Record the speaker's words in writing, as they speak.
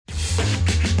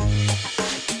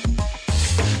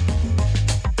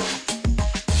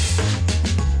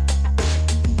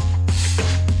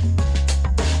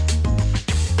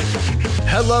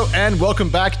Hello and welcome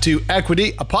back to Equity,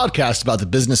 a podcast about the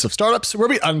business of startups where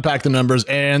we unpack the numbers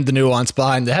and the nuance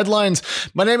behind the headlines.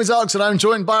 My name is Alex and I'm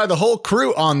joined by the whole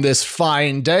crew on this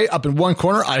fine day. Up in one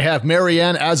corner, I have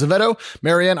Marianne Azevedo.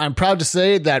 Marianne, I'm proud to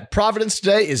say that Providence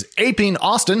today is aping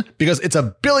Austin because it's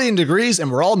 1 billion degrees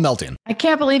and we're all melting. I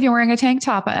can't believe you're wearing a tank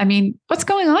top. I mean, what's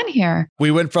going on here?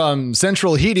 We went from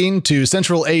central heating to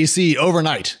central AC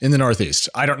overnight in the Northeast.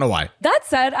 I don't know why. That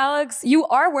said, Alex, you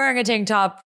are wearing a tank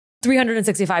top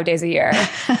 365 days a year.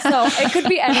 So it could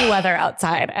be any weather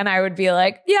outside. And I would be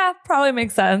like, yeah, probably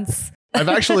makes sense. I've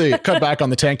actually cut back on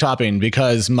the tank topping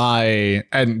because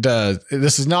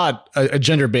this is not a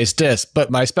gender-based diss, but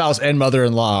my spouse and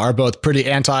mother-in-law are both pretty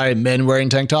anti-men wearing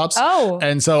tank tops. Oh.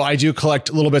 And so I do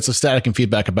collect little bits of static and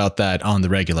feedback about that on the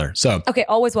regular. So okay,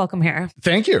 always welcome here.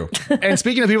 Thank you. And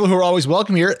speaking of people who are always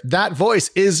welcome here, that voice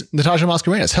is Natasha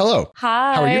Mascarenhas. Hello.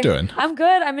 Hi. How are you doing? I'm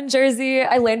good. I'm in Jersey.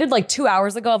 I landed like 2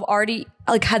 hours ago. I've already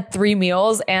had 3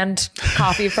 meals and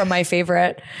coffee from my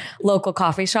favorite local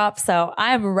coffee shop. So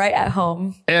I'm right at home.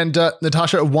 And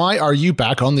Natasha, why are you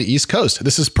back on the East Coast?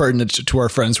 This is pertinent to our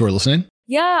friends who are listening.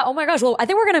 Yeah. Oh my gosh. Well, I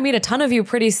think we're going to meet a ton of you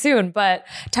pretty soon, but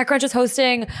TechCrunch is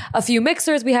hosting a few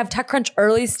mixers. We have TechCrunch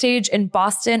Early Stage in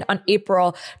Boston on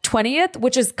April 20th,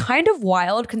 which is kind of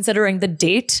wild considering the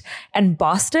date and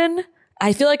Boston.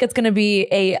 I feel like it's going to be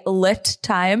a lit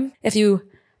time if you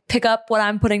pick up what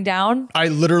I'm putting down. I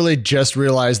literally just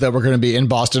realized that we're going to be in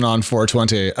Boston on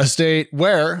 420, a state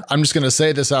where, I'm just going to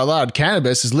say this out loud,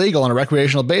 cannabis is legal on a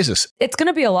recreational basis. It's going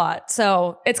to be a lot.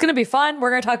 So it's going to be fun. We're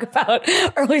going to talk about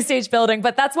early stage building,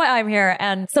 but that's why I'm here.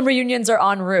 And some reunions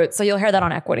are en route. So you'll hear that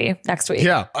on Equity next week.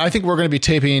 Yeah, I think we're going to be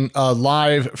taping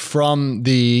live from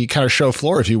the kind of show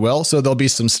floor, if you will. So there'll be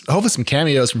hopefully some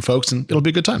cameos from folks and it'll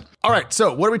be a good time. All right.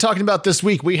 So what are we talking about this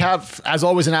week? We have, as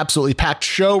always, an absolutely packed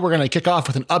show. We're going to kick off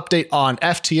with an update on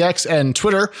FTX and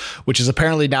Twitter, which is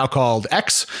apparently now called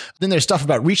X. Then there's stuff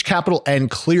about Reach Capital and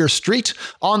Clear Street.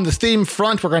 On the theme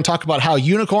front, we're going to talk about how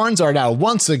unicorns are now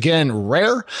once again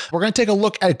rare. We're going to take a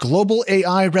look at global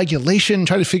AI regulation,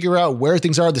 try to figure out where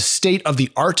things are, the state of the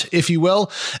art, if you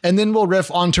will. And then we'll riff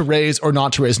on to raise or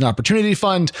not to raise an opportunity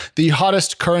fund, the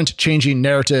hottest current changing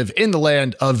narrative in the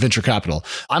land of venture capital.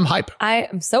 I'm hype. I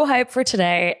am so hyped for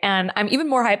today. And I'm even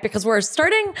more hyped because we're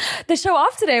starting the show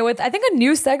off today with, I think, a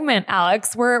new segment,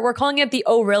 Alex. We're calling it the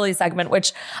Oh Really segment,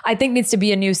 which I think needs to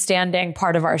be a new standing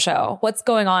part of our show. What's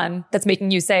going on that's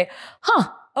making you say, huh?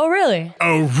 Oh, really?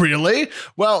 Oh, really?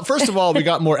 Well, first of all, we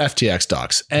got more FTX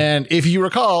docs. And if you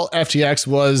recall, FTX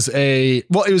was it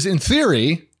was in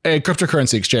theory a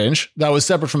cryptocurrency exchange that was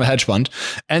separate from a hedge fund.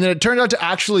 And then it turned out to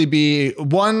actually be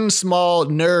one small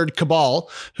nerd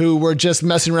cabal who were just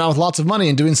messing around with lots of money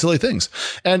and doing silly things.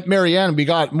 And Marianne, we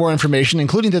got more information,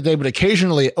 including that they would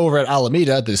occasionally, over at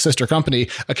Alameda, the sister company,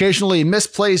 occasionally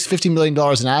misplace $50 million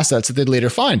in assets that they'd later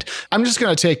find. I'm just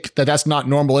going to take that that's not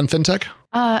normal in fintech.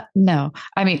 No,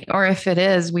 I mean, or if it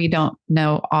is, we don't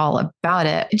know all about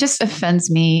it. It just offends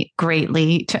me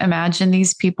greatly to imagine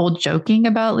these people joking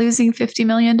about losing $50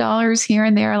 million here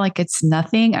and there like it's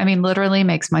nothing. I mean, literally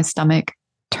makes my stomach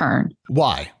turn.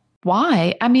 Why?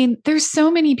 I mean, there's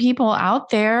so many people out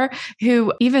there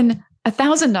who even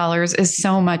 $1,000 is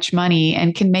so much money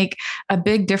and can make a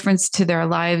big difference to their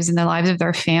lives and the lives of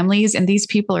their families. And these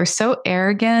people are so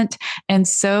arrogant and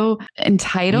so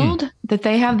entitled that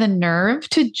they have the nerve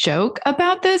to joke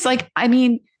about this. Like, I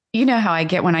mean, you know how I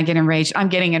get when I get enraged. I'm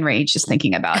getting enraged just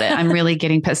thinking about it. I'm really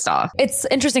getting pissed off. It's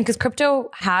interesting because crypto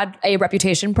had a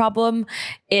reputation problem.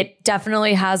 It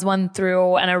definitely has one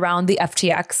through and around the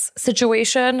FTX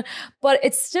situation, but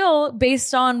it's still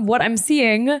based on what I'm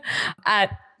seeing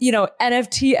at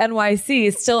NFT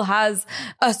NYC still has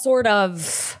a sort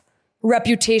of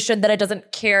reputation that it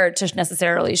doesn't care to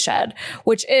necessarily shed,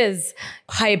 which is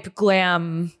hype,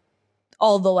 glam,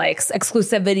 all the likes,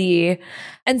 exclusivity.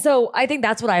 And so I think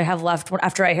that's what I have left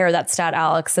after I hear that stat,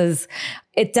 Alex, is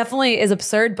it definitely is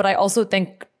absurd, but I also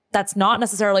think that's not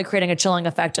necessarily creating a chilling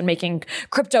effect and making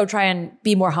crypto try and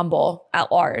be more humble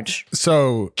at large.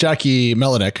 So Jackie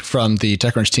Melinek from the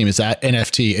TechCrunch team is at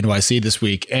NFT NYC this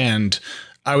week, and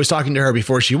I was talking to her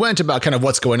before she went about kind of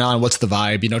what's going on, what's the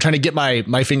vibe, trying to get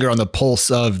my finger on the pulse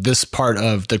of this part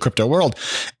of the crypto world.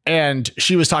 And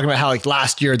she was talking about how like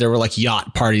last year there were like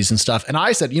yacht parties and stuff. And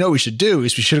I said, what we should do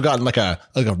is we should have gotten like a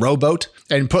rowboat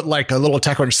and put like a little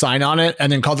TechCrunch sign on it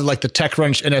and then called it like the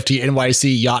TechCrunch NFT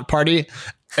NYC yacht party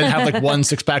and have like one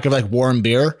 6-pack of like warm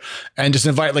beer and just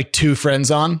invite like 2 friends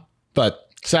on. But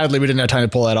Sadly, we didn't have time to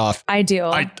pull that off. I do.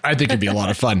 I think it'd be a lot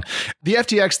of fun. The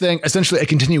FTX thing, essentially a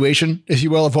continuation, if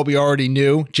you will, of what we already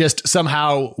knew, just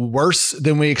somehow worse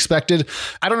than we expected.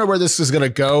 I don't know where this is going to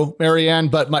go, Marianne,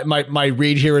 but my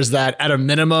read here is that at a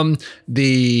minimum,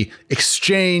 the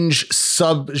exchange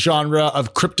subgenre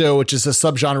of crypto, which is a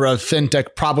subgenre of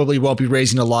fintech, probably won't be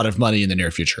raising a lot of money in the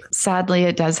near future. Sadly,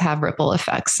 it does have ripple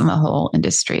effects on the whole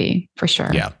industry, for sure.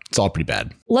 Yeah, it's all pretty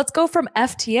bad. Let's go from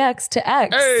FTX to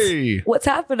X. Hey! What's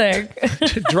happening?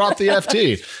 Drop the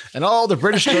FT and all the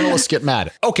British journalists get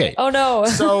mad. Okay. Oh, no.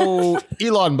 So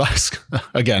Elon Musk,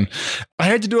 again, I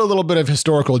had to do a little bit of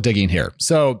historical digging here.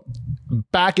 So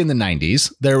back in the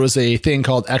 90s, there was a thing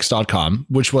called X.com,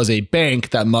 which was a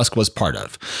bank that Musk was part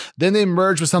of. Then they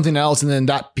merged with something else, and then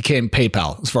that became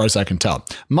PayPal, as far as I can tell.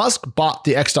 Musk bought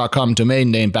the X.com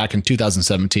domain name back in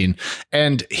 2017,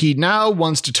 and he now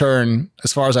wants to turn,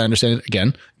 as far as I understand it,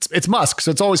 again, it's Musk,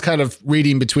 so it's always kind of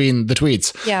reading between the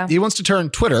tweets. Yeah. He wants to turn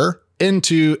Twitter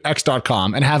into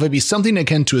X.com and have it be something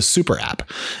akin to a super app.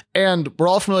 And we're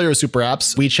all familiar with super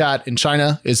apps. WeChat in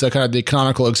China is a kind of the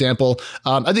canonical example.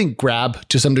 I think Grab,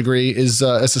 to some degree, is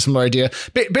a similar idea.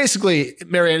 Basically,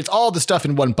 Marianne, it's all the stuff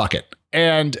in one bucket.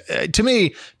 And to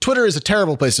me, Twitter is a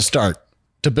terrible place to start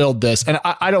to build this. And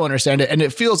I don't understand it. And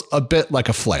it feels a bit like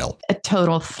a flail. A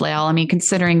total flail. I mean,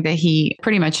 considering that he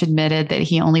pretty much admitted that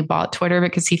he only bought Twitter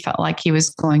because he felt like he was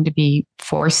going to be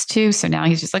forced to. So now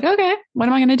he's just like, okay, what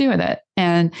am I going to do with it?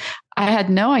 And I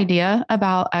had no idea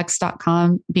about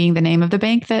X.com being the name of the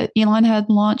bank that Elon had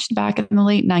launched back in the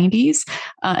late 90s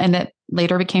and that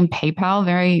later became PayPal.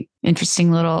 Very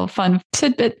interesting little fun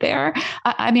tidbit there.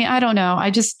 I mean, I don't know.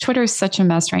 Twitter is such a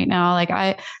mess right now.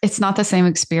 It's not the same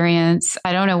experience.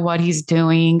 I don't know what he's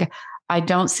doing. I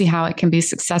don't see how it can be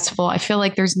successful. I feel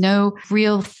like there's no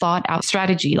real thought out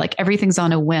strategy. Like everything's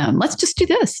on a whim. Let's just do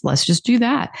this. Let's just do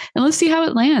that. And let's see how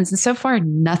it lands. And so far,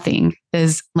 nothing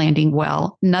is landing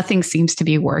well. Nothing seems to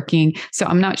be working. So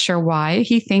I'm not sure why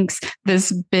he thinks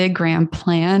this big grand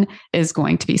plan is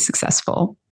going to be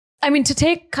successful. I mean, to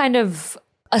take kind of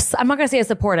I'm not going to say a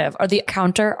supportive or the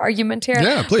counter argument here.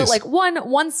 Yeah, please. But like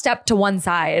one step to one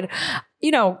side,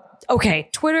 okay,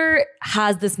 Twitter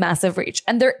has this massive reach,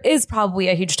 and there is probably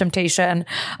a huge temptation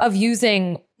of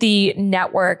using the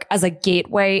network as a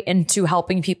gateway into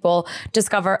helping people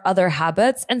discover other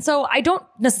habits. And so I don't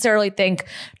necessarily think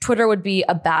Twitter would be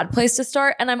a bad place to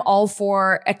start. And I'm all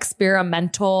for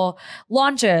experimental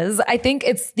launches. I think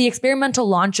it's the experimental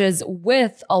launches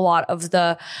with a lot of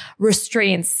the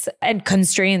restraints and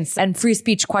constraints and free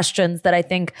speech questions that I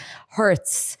think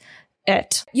hurts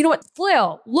it. You know what?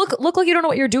 Flail. Look like you don't know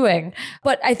what you're doing.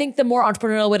 But I think the more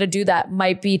entrepreneurial way to do that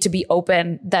might be to be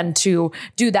open than to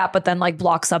do that, but then like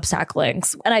block Substack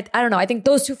links. And I don't know. I think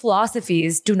those two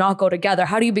philosophies do not go together.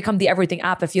 How do you become the everything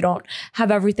app if you don't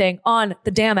have everything on the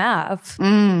damn app?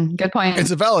 Good point. It's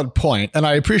a valid point, and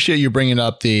I appreciate you bringing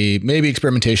up the maybe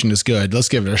experimentation is good. Let's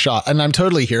give it a shot. And I'm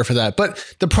totally here for that.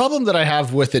 But the problem that I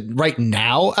have with it right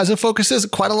now as a focus is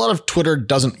quite a lot of Twitter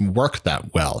doesn't work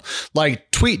that well. Like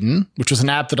Tweetin', which was an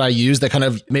app that I used that kind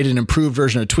of made an improved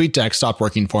version of TweetDeck stop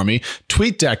working for me.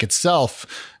 TweetDeck itself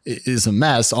is a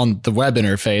mess on the web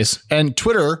interface. And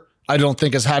Twitter, I don't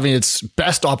think, is having its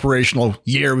best operational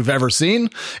year we've ever seen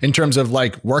in terms of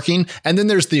like working. And then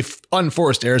there's the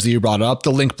unforced errors that you brought up,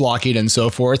 the link blocking and so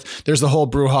forth. There's the whole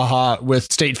brouhaha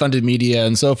with state-funded media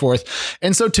and so forth.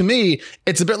 And so to me,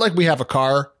 it's a bit like we have a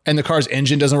car and the car's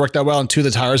engine doesn't work that well and two of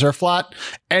the tires are flat.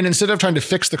 And instead of trying to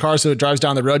fix the car so it drives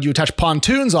down the road, you attach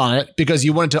pontoons on it because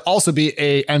you want it to also be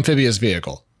a amphibious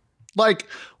vehicle. Like,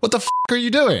 what the f*** are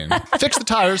you doing? Fix the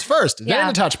tires first, then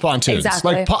attach pontoons.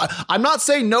 Exactly. Like, I'm not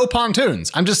saying no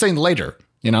pontoons. I'm just saying later,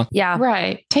 Yeah.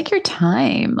 Right. Take your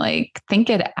time. Like, think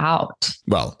it out.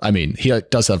 Well, I mean, he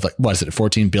does have like, what is it,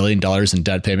 $14 billion in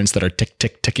debt payments that are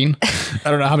ticking. I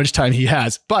don't know how much time he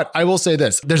has, but I will say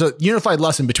this. There's a unified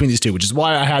lesson between these two, which is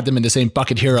why I had them in the same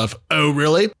bucket here of, oh,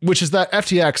 really? Which is that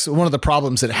FTX, one of the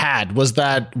problems it had was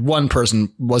that one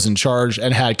person was in charge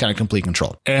and had kind of complete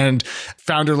control. And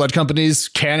founder-led companies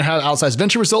can have outsized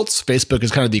venture results. Facebook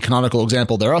is kind of the canonical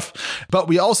example thereof. But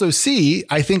we also see,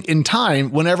 I think in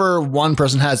time, whenever one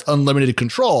person has unlimited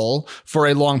control for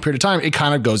a long period of time, it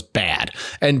kind of goes bad.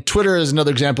 And Twitter is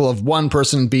another example of one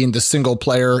person being the single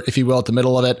player, if you will, at the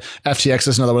middle of it. FTX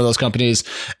is another one of those companies.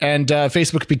 And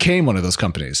Facebook became one of those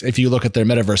companies, if you look at their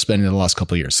metaverse spending in the last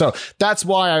couple of years. So that's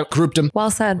why I grouped them.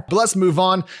 Well said. But let's move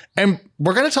on. And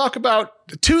we're going to talk about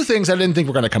two things I didn't think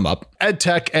were going to come up: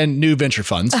 EdTech and new venture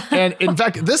funds. And in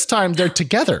fact, this time they're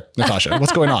together. Natasha,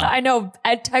 what's going on? I know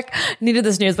EdTech needed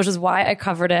this news, which is why I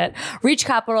covered it. Reach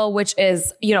Capital, which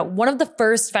is, one of the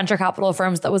first venture capital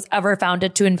firms that was ever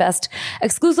founded to invest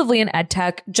exclusively in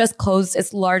EdTech, just closed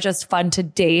its largest fund to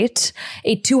date,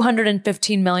 a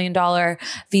 $215 million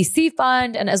VC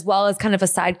fund, and as well as kind of a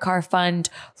sidecar fund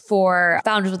for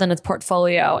founders within its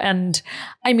portfolio. And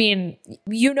I mean,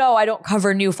 I don't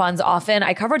cover new funds often.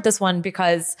 I covered this one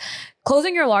because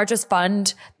closing your largest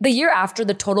fund the year after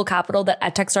the total capital that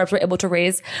EdTech startups were able to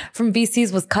raise from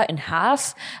VCs was cut in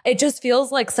half. It just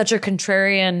feels like such a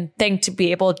contrarian thing to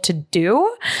be able to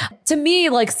do. To me,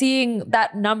 like seeing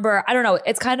that number, I don't know.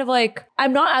 It's kind of like,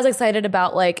 I'm not as excited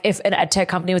about like if an EdTech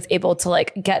company was able to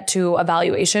like get to a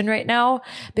valuation right now,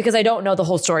 because I don't know the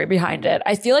whole story behind it.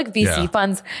 I feel like VC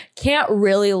funds can't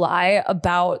really lie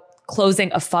about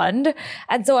closing a fund.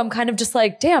 And so I'm kind of just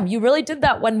like, damn, you really did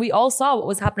that when we all saw what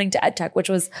was happening to EdTech, which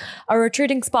was a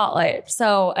retreating spotlight.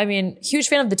 So, I mean, huge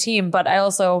fan of the team, but I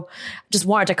also just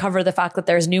wanted to cover the fact that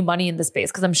there's new money in the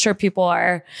space because I'm sure people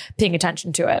are paying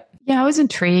attention to it. Yeah, I was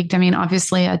intrigued. I mean,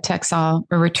 obviously EdTech saw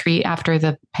a retreat after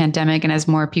the pandemic and as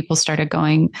more people started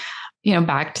going,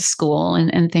 back to school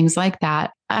and things like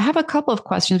that. I have a couple of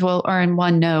questions, or in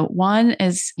one note. One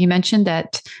is you mentioned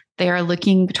that they are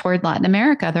looking toward Latin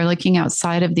America. They're looking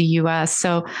outside of the US.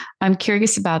 So I'm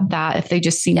curious about that. If they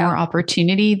just see more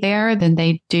opportunity there than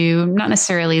they do, not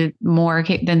necessarily more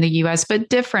than the US, but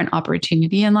different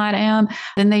opportunity in LATAM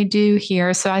than they do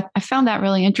here. So I found that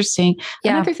really interesting.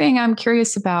 Yeah. Another thing I'm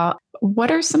curious about,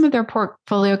 what are some of their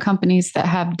portfolio companies that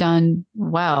have done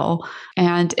well?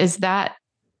 And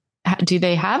do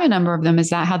they have a number of them?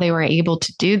 Is that how they were able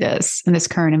to do this in this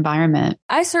current environment?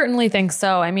 I certainly think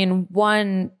so. I mean,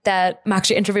 one that I'm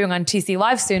actually interviewing on TC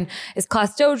Live soon is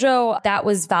ClassDojo. That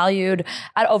was valued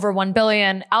at over $1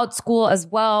 billion. OutSchool as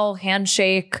well,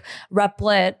 Handshake,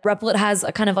 Replit. Replit has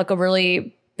a kind of like a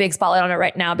really big spotlight on it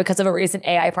right now because of a recent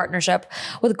AI partnership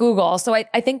with Google. So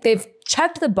I think they've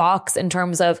checked the box in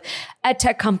terms of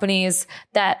EdTech companies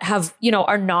that have,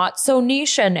 are not so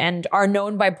niche and are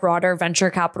known by broader venture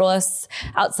capitalists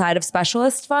outside of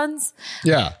specialist funds.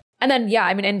 Yeah. And then,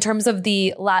 I mean, in terms of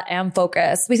the LATAM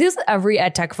focus, we see this with every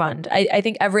EdTech fund. I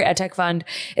think every EdTech fund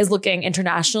is looking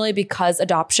internationally because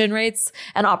adoption rates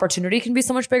and opportunity can be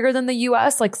so much bigger than the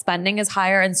US. Like spending is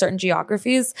higher in certain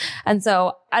geographies. And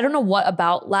so I don't know what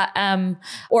about LATAM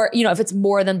or, if it's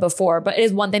more than before, but it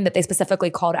is one thing that they specifically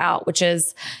called out, which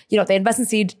is, they invest in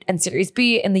seed and Series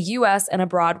B in the US and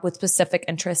abroad with specific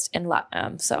interest in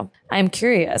LATAM. So I'm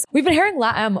curious. We've been hearing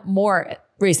LATAM more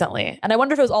recently. And I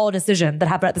wonder if it was all a decision that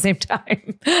happened at the same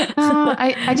time.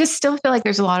 I just still feel like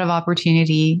there's a lot of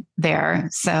opportunity there.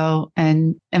 So,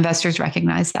 and investors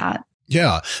recognize that.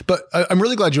 Yeah. But I'm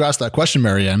really glad you asked that question,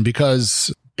 Marianne,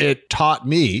 because it taught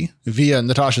me via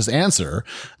Natasha's answer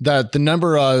that the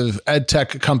number of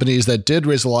EdTech companies that did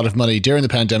raise a lot of money during the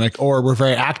pandemic or were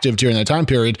very active during that time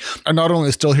period are not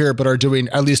only still here, but are doing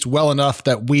at least well enough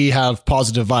that we have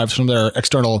positive vibes from their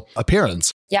external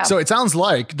appearance. Yeah. So it sounds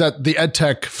like that the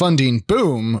EdTech funding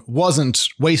boom wasn't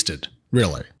wasted,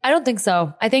 really. I don't think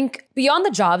so. I think beyond the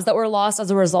jobs that were lost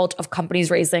as a result of companies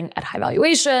raising at high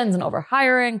valuations and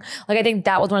overhiring, I think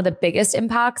that was one of the biggest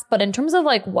impacts. But in terms of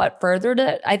what furthered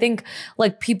it, I think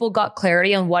people got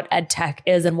clarity on what EdTech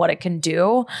is and what it can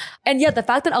do. And yet the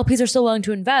fact that LPs are still willing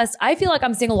to invest, I feel like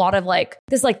I'm seeing a lot of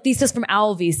this thesis from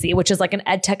Owl VC, which is an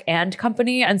EdTech and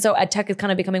company. And so EdTech is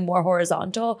kind of becoming more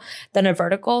horizontal than a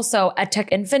vertical. So EdTech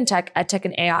and FinTech, EdTech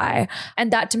and AI.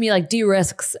 And that to me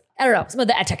de-risks, I don't know, some of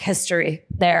the EdTech history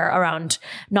there around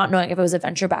not knowing if it was a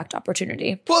venture-backed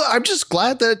opportunity. Well, I'm just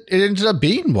glad that it ended up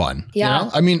being one.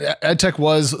 Yeah. I mean, EdTech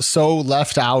was so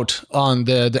left out on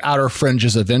the outer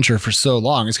fringes of venture for so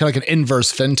long. It's kind of like an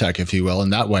inverse FinTech, if you will, in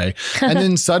that way. And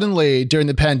then suddenly during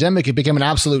the pandemic, it became an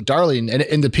absolute darling. And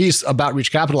in the piece about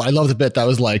Reach Capital, I love the bit that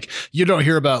was you don't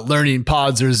hear about learning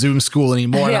pods or Zoom school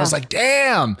anymore. And I was like,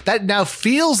 damn, that now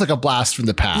feels like a blast from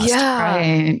the past.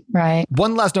 Yeah. Right.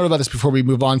 One last note about this before we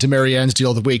move on to Marianne's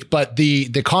deal of the week, but the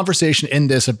conversation in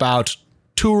this about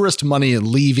tourist money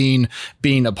leaving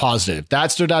being a positive.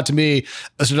 That stood out to me.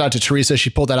 It stood out to Teresa. She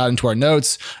pulled that out into our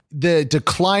notes. The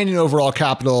decline in overall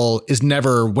capital is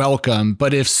never welcome,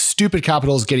 but if stupid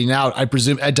capital is getting out, I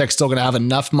presume EdTech's still going to have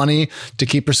enough money to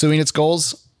keep pursuing its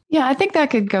goals. Yeah, I think that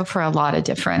could go for a lot of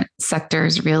different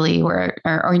sectors, really, or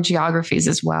geographies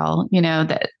as well.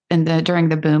 That during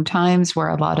the boom times where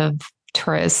a lot of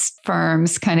tourist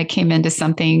firms kind of came into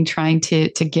something trying to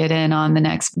get in on the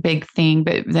next big thing,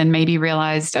 but then maybe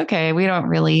realized, okay, we don't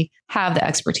really have the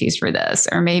expertise for this,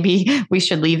 or maybe we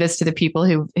should leave this to the people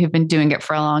who've been doing it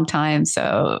for a long time.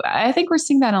 So I think we're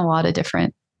seeing that in a lot of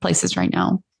different places right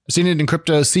now. Seen it in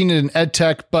crypto, seen it in ed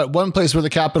tech, but one place where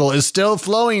the capital is still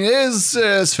flowing is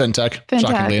fintech.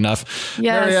 Shockingly enough.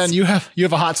 Yes. Marianne, you have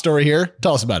a hot story here.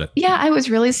 Tell us about it. Yeah, I was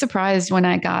really surprised when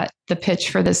I got the pitch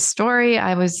for this story.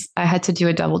 I had to do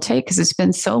a double take because it's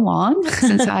been so long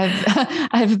since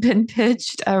I've been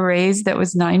pitched a raise that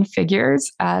was 9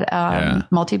 figures at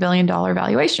multi-billion-dollar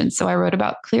valuation. So I wrote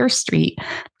about ClearStreet.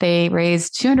 They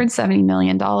raised $270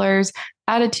 million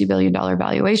at a $2 billion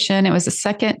valuation. It was the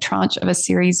second tranche of a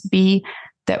Series B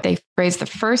that they raised the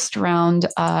first tranche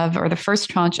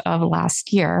of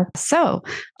last year. So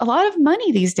a lot of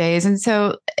money these days. And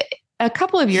so a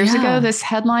couple of years ago, this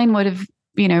headline would have,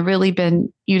 really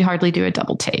been, you'd hardly do a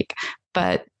double take.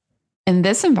 But in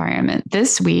this environment,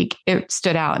 this week, it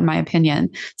stood out in my opinion.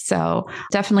 So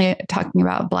definitely talking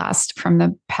about a blast from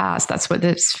the past. That's what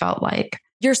this felt like.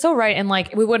 You're so right. And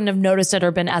we wouldn't have noticed it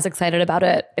or been as excited about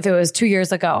it if it was 2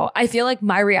 years ago. I feel like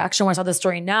my reaction when I saw this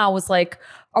story now was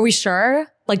are we sure?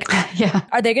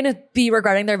 Are they going to be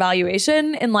regarding their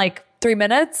valuation in 3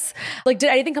 minutes? Did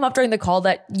anything come up during the call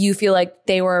that you feel like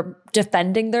they were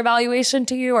defending their valuation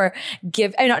to you or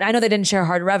I know they didn't share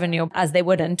hard revenue as they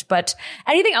wouldn't, but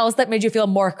anything else that made you feel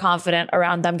more confident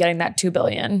around them getting that $2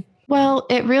 billion? Well,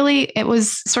 it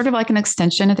was sort of like an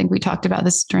extension. I think we talked about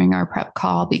this during our prep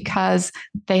call because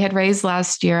they had raised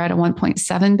last year at a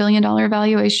 $1.7 billion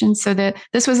valuation. So that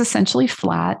this was essentially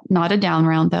flat, not a down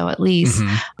round though, at least.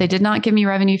 Mm-hmm. They did not give me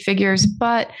revenue figures,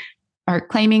 but are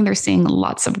claiming they're seeing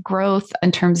lots of growth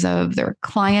in terms of their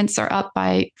clients are up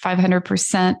by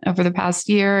 500% over the past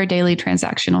year, daily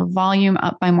transactional volume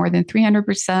up by more than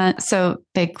 300%. So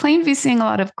they claim to be seeing a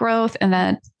lot of growth,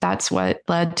 and that's what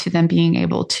led to them being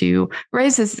able to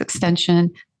raise this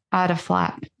extension at a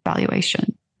flat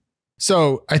valuation.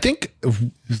 So I think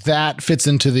that fits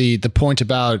into the point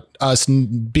about us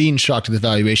being shocked at the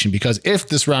valuation, because if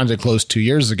this round had closed 2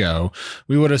 years ago,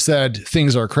 we would have said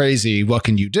things are crazy. What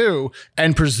can you do?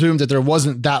 And presumed that there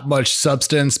wasn't that much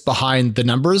substance behind the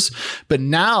numbers. But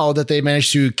now that they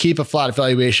managed to keep a flat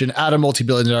valuation at a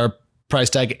multi-billion-dollar price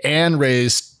tag and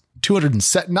raise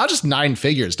 207, not just 9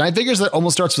 figures that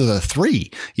almost starts with a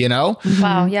 3,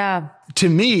 Wow. Yeah. To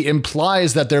me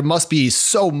implies that there must be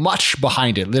so much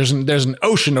behind it. There's an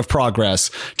ocean of progress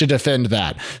to defend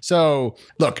that. So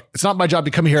look, it's not my job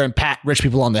to come here and pat rich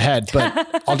people on the head, but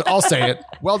I'll say it.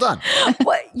 Well done.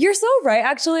 Well, you're so right.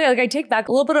 Actually, I take back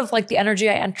a little bit of the energy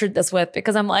I entered this with,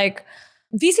 because I'm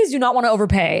VCs do not want to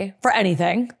overpay for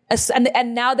anything.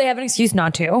 And now they have an excuse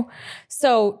not to.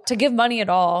 So to give money at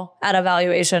all at a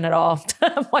valuation at all,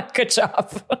 I'm good job.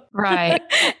 Right.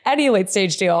 Any late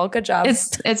stage deal. Good job.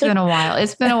 It's been a while.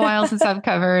 It's been a while since I've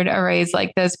covered a raise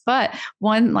like this. But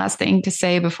one last thing to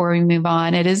say before we move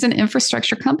on, it is an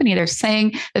infrastructure company. They're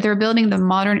saying that they're building the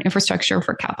modern infrastructure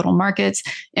for capital markets.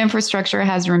 Infrastructure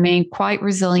has remained quite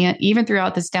resilient even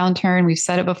throughout this downturn. We've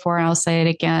said it before, and I'll say it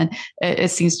again. It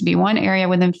seems to be one area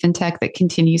within fintech that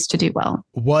continues to do well.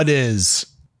 What is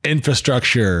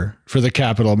infrastructure for the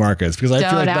capital markets? Because I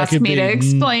feel like that could be... Don't ask me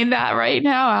to explain that right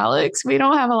now, Alex. We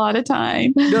don't have a lot of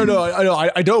time. No,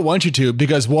 I don't want you to,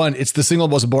 because one, it's the single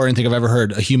most boring thing I've ever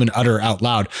heard a human utter out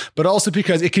loud, but also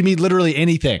because it can mean literally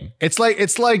anything. It's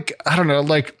like I don't know,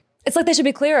 it's like they should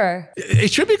be clearer.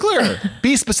 It should be clearer.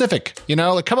 Be specific,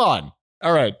 come on.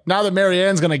 All right. Now that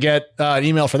Marianne's going to get an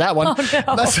email for that one,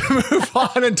 Let's move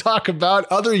on and talk about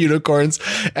other unicorns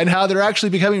and how they're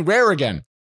actually becoming rare again.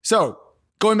 So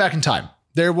going back in time,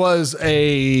 there was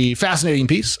a fascinating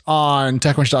piece on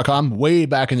TechCrunch.com way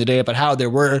back in the day about how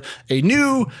there were a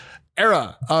new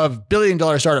era of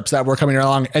billion-dollar startups that were coming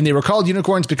along, and they were called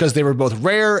unicorns because they were both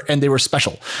rare and they were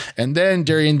special. And then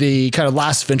during the kind of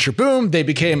last venture boom, they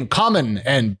became common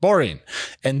and boring.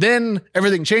 And then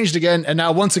everything changed again, and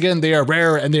now once again, they are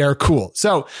rare and they are cool.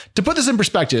 So to put this in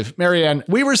perspective, Marianne,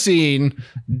 we were seeing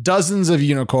dozens of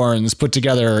unicorns put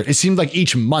together. It seemed like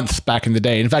each month back in the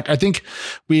day. In fact, I think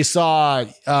we saw,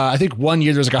 1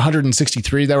 year there was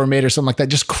 163 that were made or something like that,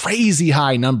 just crazy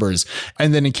high numbers.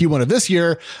 And then in Q1 of this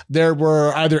year, there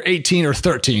were either 18 or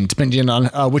 13, depending on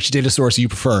which data source you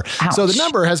prefer. Ouch. So the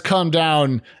number has come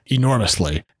down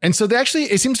enormously. And so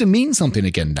it seems to mean something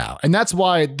again now. And that's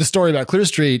why the story about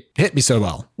ClearStreet hit me so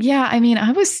well. Yeah,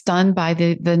 I was stunned by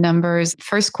the numbers.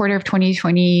 First quarter of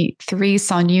 2023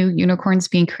 saw new unicorns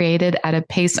being created at a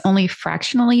pace only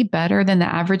fractionally better than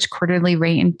the average quarterly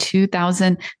rate in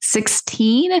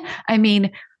 2016.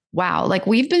 wow, like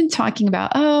we've been talking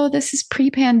about, oh, this is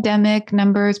pre-pandemic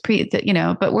numbers,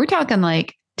 but we're talking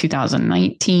like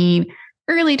 2019,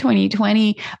 early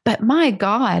 2020. But my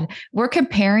God, we're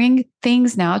comparing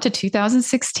things now to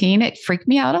 2016. It freaked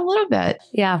me out a little bit.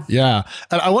 Yeah. Yeah.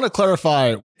 And I want to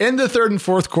clarify, in the third and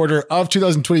fourth quarter of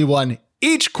 2021,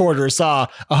 each quarter saw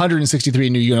 163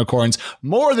 new unicorns,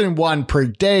 more than one per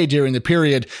day during the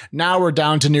period. Now we're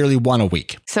down to nearly one a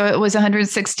week. So it was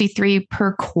 163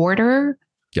 per quarter.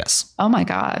 Yes. Oh my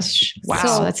gosh. Wow.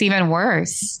 So, that's even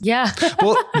worse. Yeah.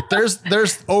 Well,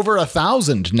 there's over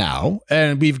 1,000 now,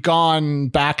 and we've gone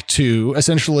back to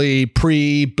essentially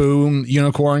pre-boom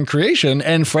unicorn creation.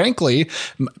 And frankly,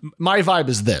 my vibe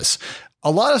is this. A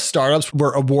lot of startups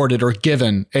were awarded or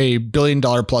given a $1 billion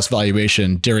plus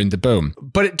valuation during the boom.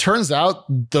 But it turns out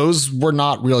those were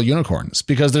not real unicorns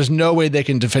because there's no way they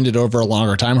can defend it over a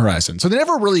longer time horizon. So they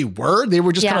never really were. They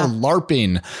were just kind of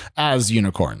LARPing as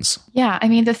unicorns. Yeah. I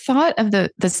mean, the thought of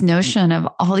this notion of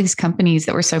all these companies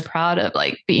that we're so proud of,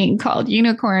 like being called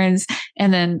unicorns,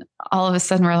 and then all of a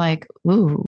sudden we're like,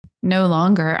 ooh, no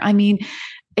longer. I mean,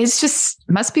 it's just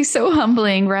must be so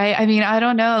humbling, right? I mean, I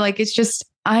don't know. Like, it's just,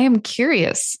 I am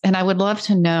curious, and I would love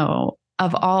to know,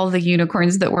 of all the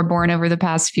unicorns that were born over the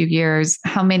past few years,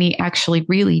 how many actually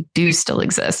really do still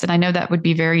exist. And I know that would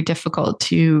be very difficult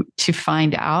to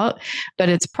find out, but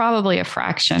it's probably a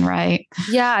fraction, right?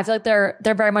 Yeah, I feel like they're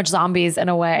very much zombies in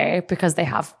a way because they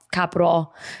have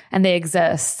capital and they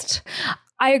exist.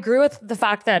 I agree with the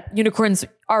fact that unicorns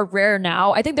are rare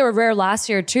now. I think they were rare last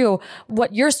year too.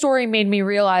 What your story made me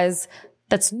realize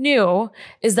that's new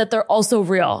is that they're also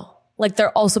real. Like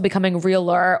they're also becoming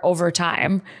realer over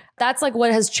time. That's like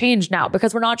what has changed now,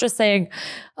 because we're not just saying,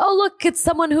 oh, look, it's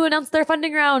someone who announced their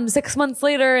funding round 6 months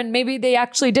later and maybe they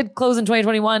actually did close in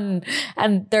 2021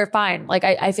 and they're fine. Like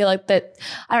I feel like that,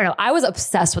 I don't know. I was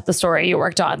obsessed with the story you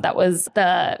worked on. That was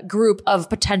the group of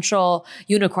potential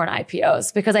unicorn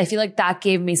IPOs, because I feel like that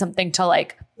gave me something to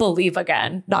like believe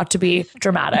again, not to be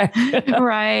dramatic.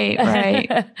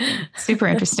 Right. Super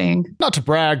interesting. Not to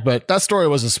brag, but that story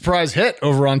was a surprise hit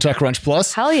over on TechCrunch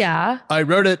Plus. Hell yeah. I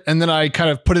wrote it and then I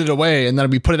kind of put it away and then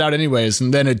we put it out anyways.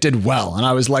 And then it did well. And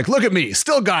I was like, look at me,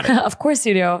 still got it. Of course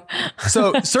you do.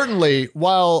 So certainly,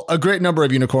 while a great number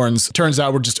of unicorns turns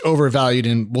out were just overvalued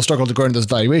and will struggle to grow into those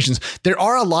valuations, there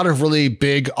are a lot of really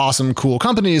big, awesome, cool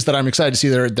companies that I'm excited to see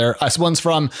their S1s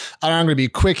from. I'm going to be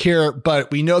quick here,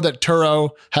 but we know that Turo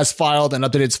has filed and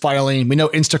updated its filing. We know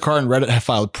Instacart and Reddit have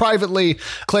filed privately.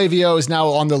 Klaviyo is now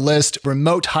on the list.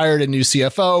 Remote hired a new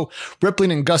CFO.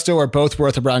 Rippling and Gusto are both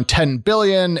worth around $10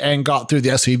 billion and got through the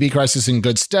SVB crisis in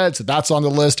good stead. So that's on the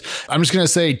list. I'm just going to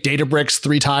say Databricks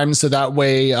 3 times. So that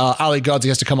way Ali Godzi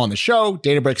has to come on the show.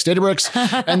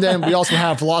 Databricks. And then we also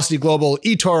have Velocity Global,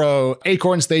 eToro,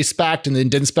 Acorns, they SPAC'd and then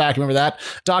didn't SPAC. Remember that?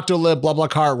 Doctolib,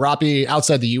 BlaBlaCar, Rappi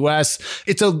outside the US.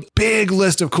 It's a big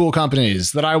list of cool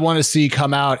companies that I want to see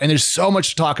come out. And there's so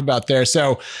much to talk about there.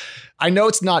 So I know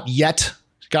it's not yet,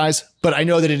 guys, but I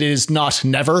know that it is not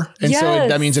never. And so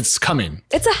that means it's coming.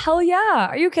 It's a hell yeah.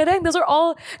 Are you kidding? Those are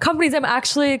all companies I'm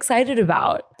actually excited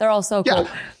about. They're all so cool.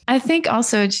 I think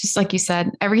also, it's just like you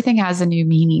said, everything has a new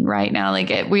meaning right now. Like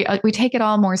we take it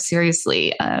all more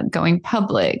seriously. Going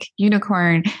public,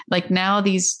 unicorn, like now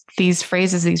these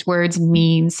phrases, these words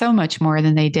mean so much more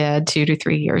than they did 2 to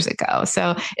 3 years ago.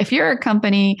 So if you're a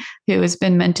company who has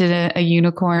been minted a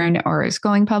unicorn or is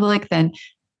going public, then,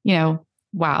 you know,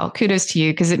 wow, kudos to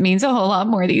you, because it means a whole lot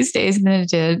more these days than it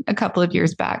did a couple of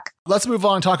years back. Let's move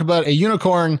on and talk about a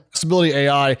unicorn, Stability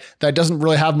AI, that doesn't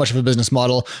really have much of a business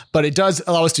model, but it does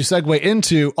allow us to segue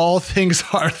into all things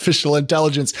artificial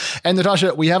intelligence. And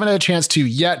Natasha, we haven't had a chance to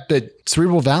yet, but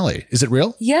Cerebral Valley, is it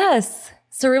real? Yes.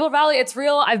 Cerebral Valley, it's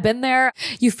real. I've been there.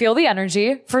 You feel the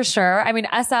energy for sure. I mean,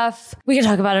 SF, we can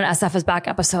talk about an SF is back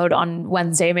episode on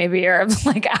Wednesday, maybe, or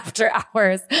like after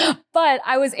hours. But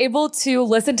I was able to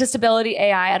listen to Stability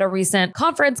AI at a recent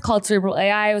conference called Cerebral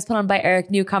AI. It was put on by Eric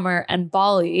Newcomer and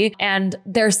Bali. And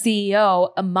their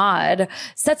CEO, Ahmad,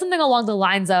 said something along the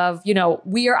lines of, you know,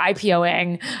 we are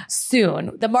IPOing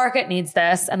soon. The market needs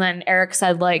this. And then Eric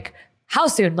said, like, how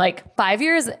soon? Like 5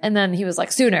 years? And then he was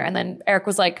like, sooner. And then Eric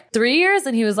was like, 3 years?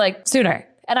 And he was like, sooner.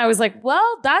 And I was like,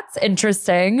 well, that's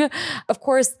interesting. Of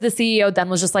course, the CEO then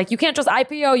was just like, you can't just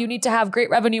IPO. You need to have great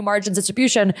revenue margins,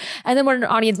 distribution. And then when an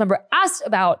audience member asked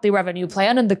about the revenue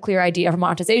plan and the clear idea for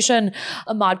monetization,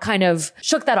 Ahmad kind of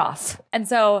shook that off. And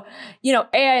so, you know,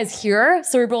 AI is here.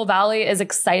 Cerebral Valley is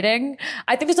exciting.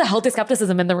 I think there's a healthy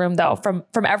skepticism in the room, though, from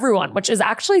everyone, which is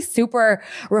actually super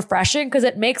refreshing because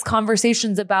it makes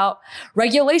conversations about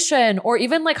regulation or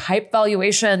even like hype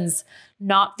valuations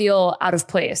not feel out of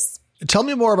place. Tell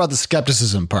me more about the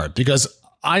skepticism part, because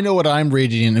I know what I'm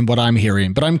reading and what I'm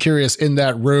hearing, but I'm curious in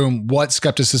that room what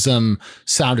skepticism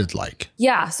sounded like.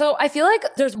 Yeah. So I feel like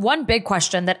there's one big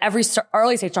question that every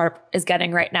early stage startup is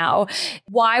getting right now.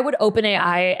 Why would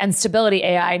OpenAI and Stability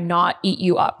AI not eat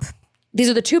you up? These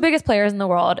are the two biggest players in the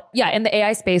world, in the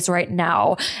AI space right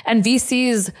now. And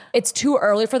VCs, it's too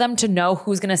early for them to know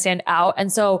who's going to stand out.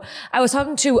 And so I was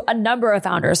talking to a number of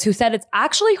founders who said it's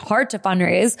actually hard to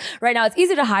fundraise. Right now, it's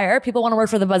easy to hire. People want to work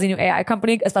for the buzzy new AI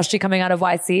company, especially coming out of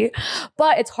YC.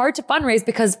 But it's hard to fundraise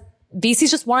because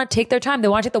VCs just want to take their time. They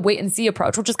want to take the wait and see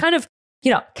approach, which is kind of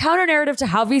counter narrative to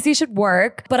how VC should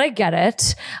work, but I get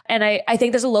it. And I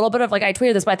think there's a little bit of, like I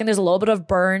tweeted this, but I think there's a little bit of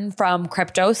burn from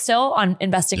crypto still on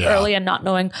investing early and not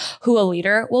knowing who a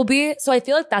leader will be. So I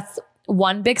feel like that's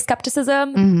one big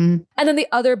skepticism. Mm-hmm. And then the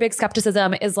other big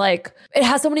skepticism is like, it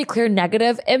has so many clear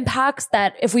negative impacts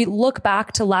that if we look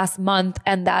back to last month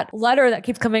and that letter that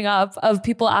keeps coming up of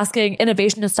people asking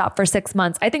innovation to stop for 6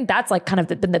 months, I think that's like kind of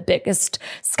been the biggest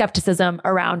skepticism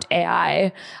around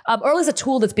AI, or at least a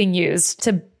tool that's being used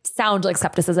to sound like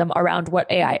skepticism around what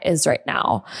AI is right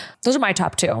now. Those are my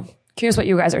top two. Curious what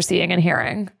you guys are seeing and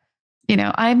hearing.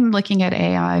 I'm looking at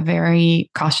AI very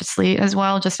cautiously as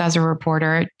well, just as a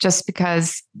reporter, just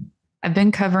because I've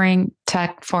been covering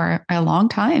tech for a long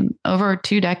time, over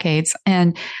 2 decades.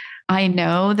 And I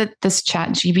know that this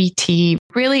ChatGPT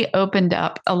really opened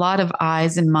up a lot of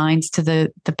eyes and minds to the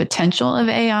potential of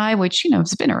AI, which,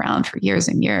 has been around for years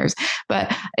and years.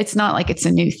 But it's not like it's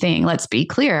a new thing. Let's be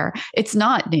clear. It's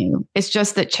not new. It's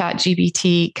just that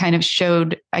ChatGPT kind of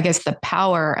showed, I guess, the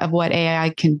power of what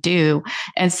AI can do.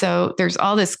 And so there's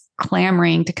all this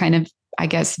clamoring to kind of, I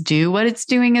guess, do what it's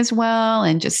doing as well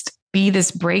and just be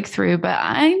this breakthrough. But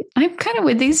I'm kind of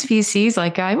with these VCs,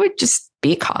 like I would just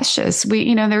be cautious.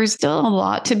 There's still a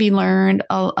lot to be learned,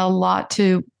 a lot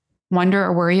to wonder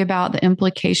or worry about the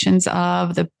implications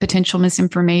of the potential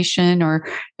misinformation or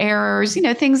errors,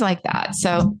 things like that.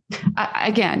 So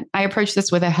again, I approach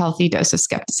this with a healthy dose of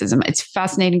skepticism. It's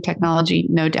fascinating technology,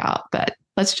 no doubt, but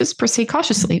let's just proceed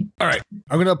cautiously. All right.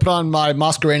 I'm going to put on my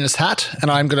Mascarenas hat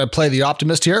and I'm going to play the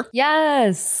optimist here.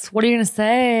 Yes. What are you going to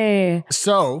say?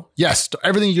 So, yes,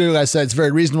 everything you guys said is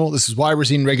very reasonable. This is why we're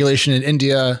seeing regulation in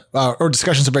India, or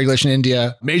discussions of regulation in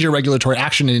India, major regulatory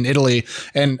action in Italy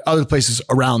and other places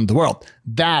around the world.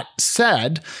 That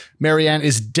said, Marianne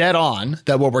is dead on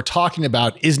that what we're talking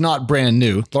about is not brand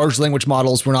new. Large language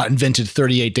models were not invented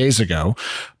 38 days ago,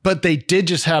 but they did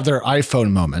just have their iPhone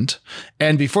moment.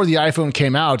 And before the iPhone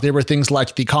came out, there were things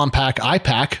like the Compaq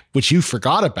iPAQ, which you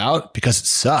forgot about because it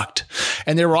sucked.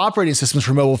 And there were operating systems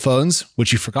for mobile phones,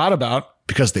 which you forgot about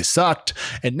because they sucked.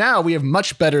 And now we have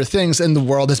much better things and the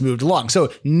world has moved along.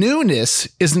 So newness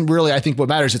isn't really, I think, what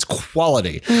matters. It's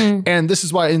quality. And this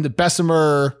is why in the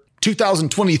Bessemer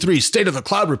 2023 State of the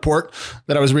Cloud report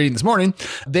that I was reading this morning,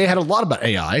 they had a lot about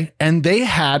AI and they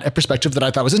had a perspective that I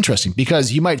thought was interesting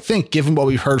because you might think, given what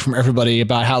we've heard from everybody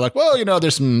about how like, well,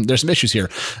 there's some issues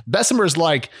here. Bessemer's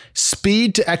like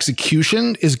speed to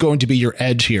execution is going to be your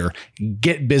edge here.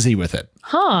 Get busy with it.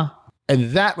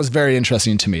 And that was very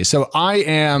interesting to me. So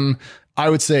I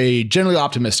would say generally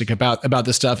optimistic about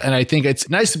this stuff. And I think it's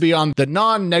nice to be on the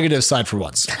non-negative side for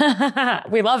once.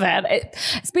 We love it.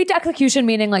 Speed to execution,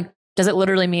 meaning like, does it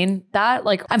literally mean that?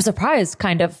 Like, I'm surprised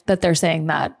kind of that they're saying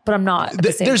that, but I'm not.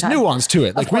 There's nuance to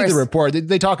it. Like read the report.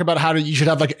 They talk about how you should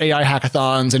have like AI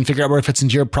hackathons and figure out where it fits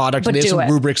into your product. And they have some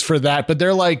rubrics for that, but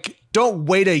they're like, don't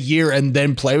wait a year and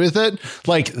then play with it.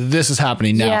 Like this is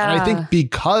happening now. Yeah. And I think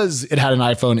because it had an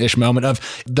iPhone-ish moment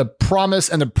of the promise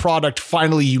and the product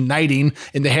finally uniting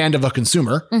in the hand of a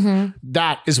consumer,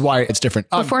 that is why it's different.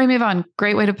 Before we move on,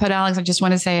 great way to put Alex. I just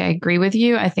want to say I agree with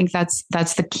you. I think that's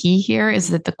the key here is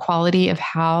that the quality of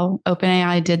how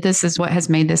OpenAI did this is what has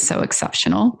made this so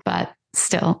exceptional. But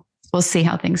still, we'll see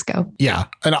how things go. Yeah.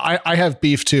 And I have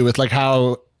beef too with like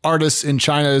how artists in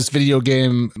China's video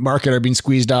game market are being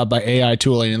squeezed out by AI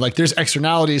tooling. And like there's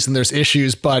externalities and there's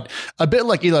issues, but a bit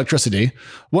like electricity,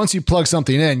 once you plug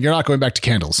something in, you're not going back to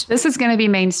candles. This is going to be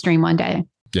mainstream one day.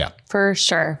 Yeah. For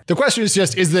sure. The question is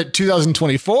just, is it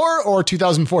 2024 or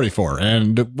 2044?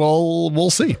 And we'll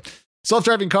see.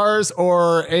 Self-driving cars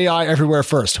or AI everywhere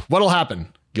first? What'll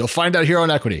happen? You'll find out here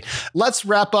on Equity. Let's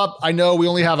wrap up. I know we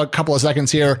only have a couple of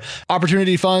seconds here.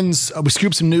 Opportunity funds. We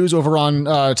scooped some news over on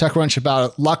TechCrunch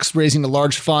about Lux raising a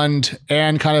large fund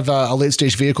and kind of a late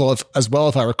stage vehicle as well,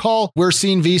 if I recall. We're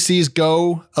seeing VCs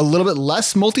go a little bit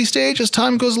less multi-stage as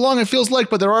time goes along, it feels like,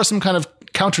 but there are some kind of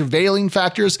countervailing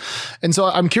factors. And so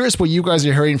I'm curious what you guys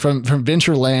are hearing from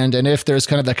Ventureland, and if there's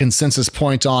kind of that consensus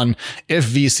point on if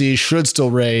VCs should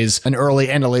still raise an early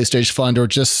and a late stage fund or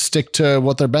just stick to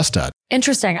what they're best at.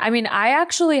 Interesting. I mean, I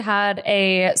actually had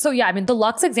the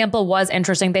Lux example was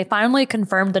interesting. They finally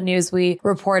confirmed the news we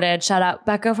reported. Shout out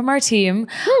Becca from our team.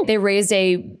 Woo. They raised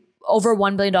a over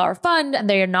 $1 billion fund, and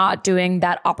they are not doing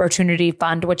that opportunity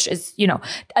fund, which is,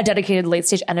 a dedicated late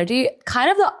stage entity. Kind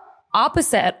of the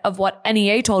opposite of what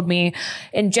NEA told me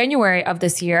in January of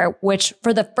this year, which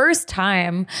for the first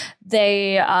time,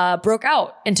 they broke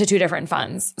out into two different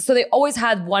funds. So they always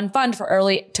had one fund for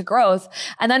early to growth.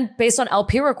 And then based on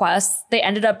LP requests, they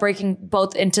ended up breaking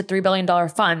both into $3 billion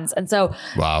funds. And so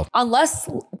unless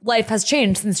life has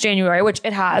changed since January, which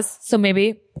it has, so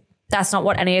maybe that's not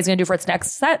what NEA is going to do for its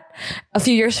next set a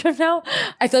few years from now.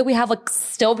 I feel like we have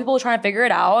still people trying to figure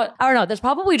it out. I don't know. There's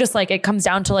probably just it comes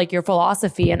down to your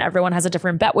philosophy, and everyone has a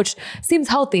different bet, which seems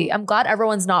healthy. I'm glad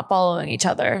everyone's not following each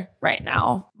other right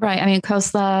now. Right. I mean,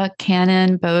 Khosla,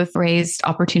 Cannon both raised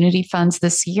opportunity funds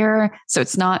this year. So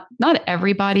it's not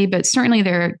everybody, but certainly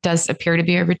there does appear to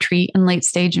be a retreat in late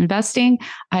stage investing.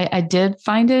 I did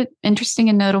find it interesting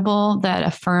and notable that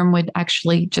a firm would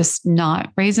actually just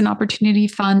not raise an opportunity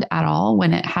fund at all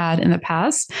when it had in the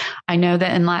past. I know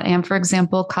that in LatAm, for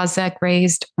example, Kazakh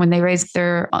when they raised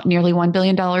their nearly $1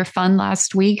 billion fund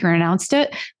last week or announced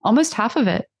it, almost half of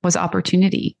it was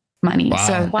opportunity money. Wow.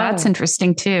 So that's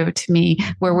interesting too, to me,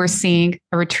 where we're seeing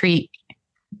a retreat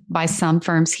by some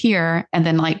firms here and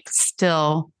then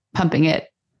still pumping it,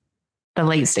 the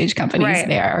late stage companies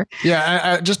there.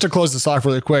 Yeah. Just to close this off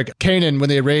really quick, Canaan, when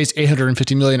they raised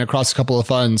 $850 million across a couple of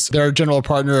funds, their general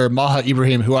partner, Maha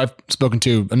Ibrahim, who I've spoken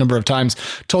to a number of times,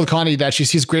 told Connie that she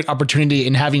sees great opportunity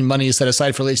in having money set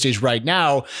aside for late stage right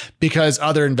now because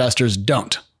other investors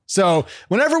don't. So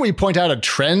whenever we point out a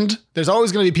trend, there's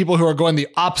always going to be people who are going the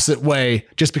opposite way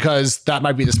just because that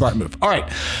might be the smart move. All right.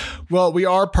 Well, we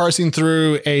are parsing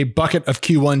through a bucket of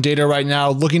Q1 data right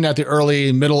now, looking at the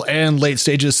early, middle, and late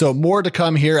stages. So more to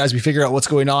come here as we figure out what's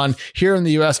going on here in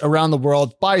the US, around the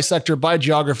world, by sector, by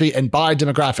geography, and by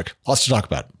demographic. Lots to talk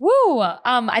about. Woo!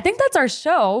 I think that's our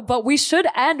show, but we should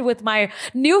end with my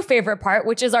new favorite part,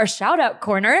 which is our shout out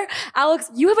corner. Alex,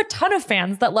 you have a ton of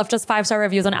fans that left us 5-star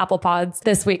reviews on Apple Pods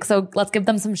this week. So let's give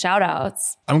them some shout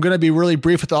outs. I'm going to be really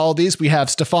brief with all of these. We have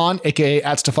Stefan, aka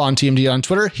 @StefanTMD on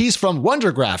Twitter. He's from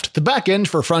Wondergraft, the backend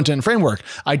for front-end framework.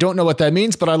 I don't know what that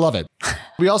means, but I love it.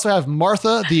 We also have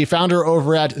Martha, the founder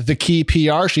over at The Key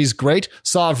PR. She's great.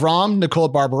 Sav Ram, Nicole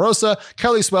Barbarossa,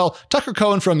 Kelly Swell, Tucker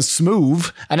Cohen from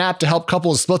Smoove, an app to help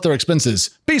couples split their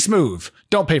expenses. Be smooth.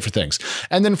 Don't pay for things.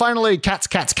 And then finally, cats.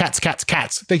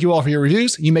 Thank you all for your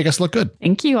reviews. You make us look good.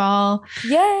 Thank you all.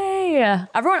 Yay.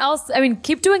 Everyone else,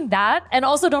 keep doing that. And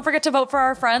also don't forget to vote for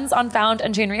our friends on Found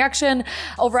and Chain Reaction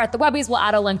over at the Webbies. We'll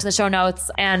add a link to the show notes.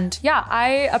 And yeah,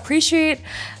 I appreciate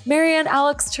Marianne,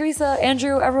 Alex, Teresa,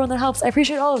 Andrew, everyone that helps. I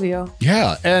appreciate all of you.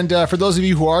 Yeah. And for those of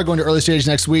you who are going to early stage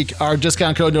next week, our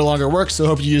discount code no longer works. So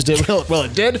hope you used it. Well,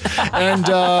 it did. And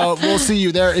we'll see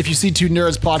you there. If you see two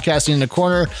nerds podcasting in a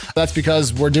corner, that's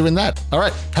because we're doing that. All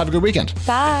right. Have a good weekend.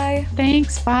 Bye.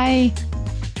 Thanks. Bye.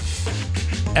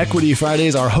 Equity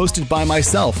Fridays are hosted by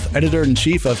myself,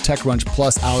 Editor-in-Chief of TechCrunch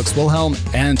Plus, Alex Wilhelm,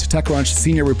 and TechCrunch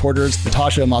senior reporters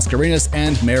Natasha Mascarenas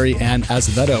and Mary Ann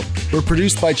Azevedo. We're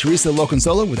produced by Teresa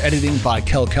Loconsolo with editing by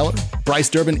Kel Keller. Bryce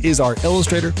Durbin is our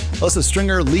illustrator. Alyssa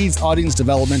Stringer leads audience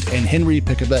development, and Henry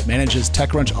Pickabet manages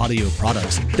TechCrunch audio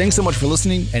products. Thanks so much for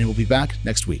listening, and we'll be back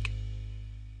next week.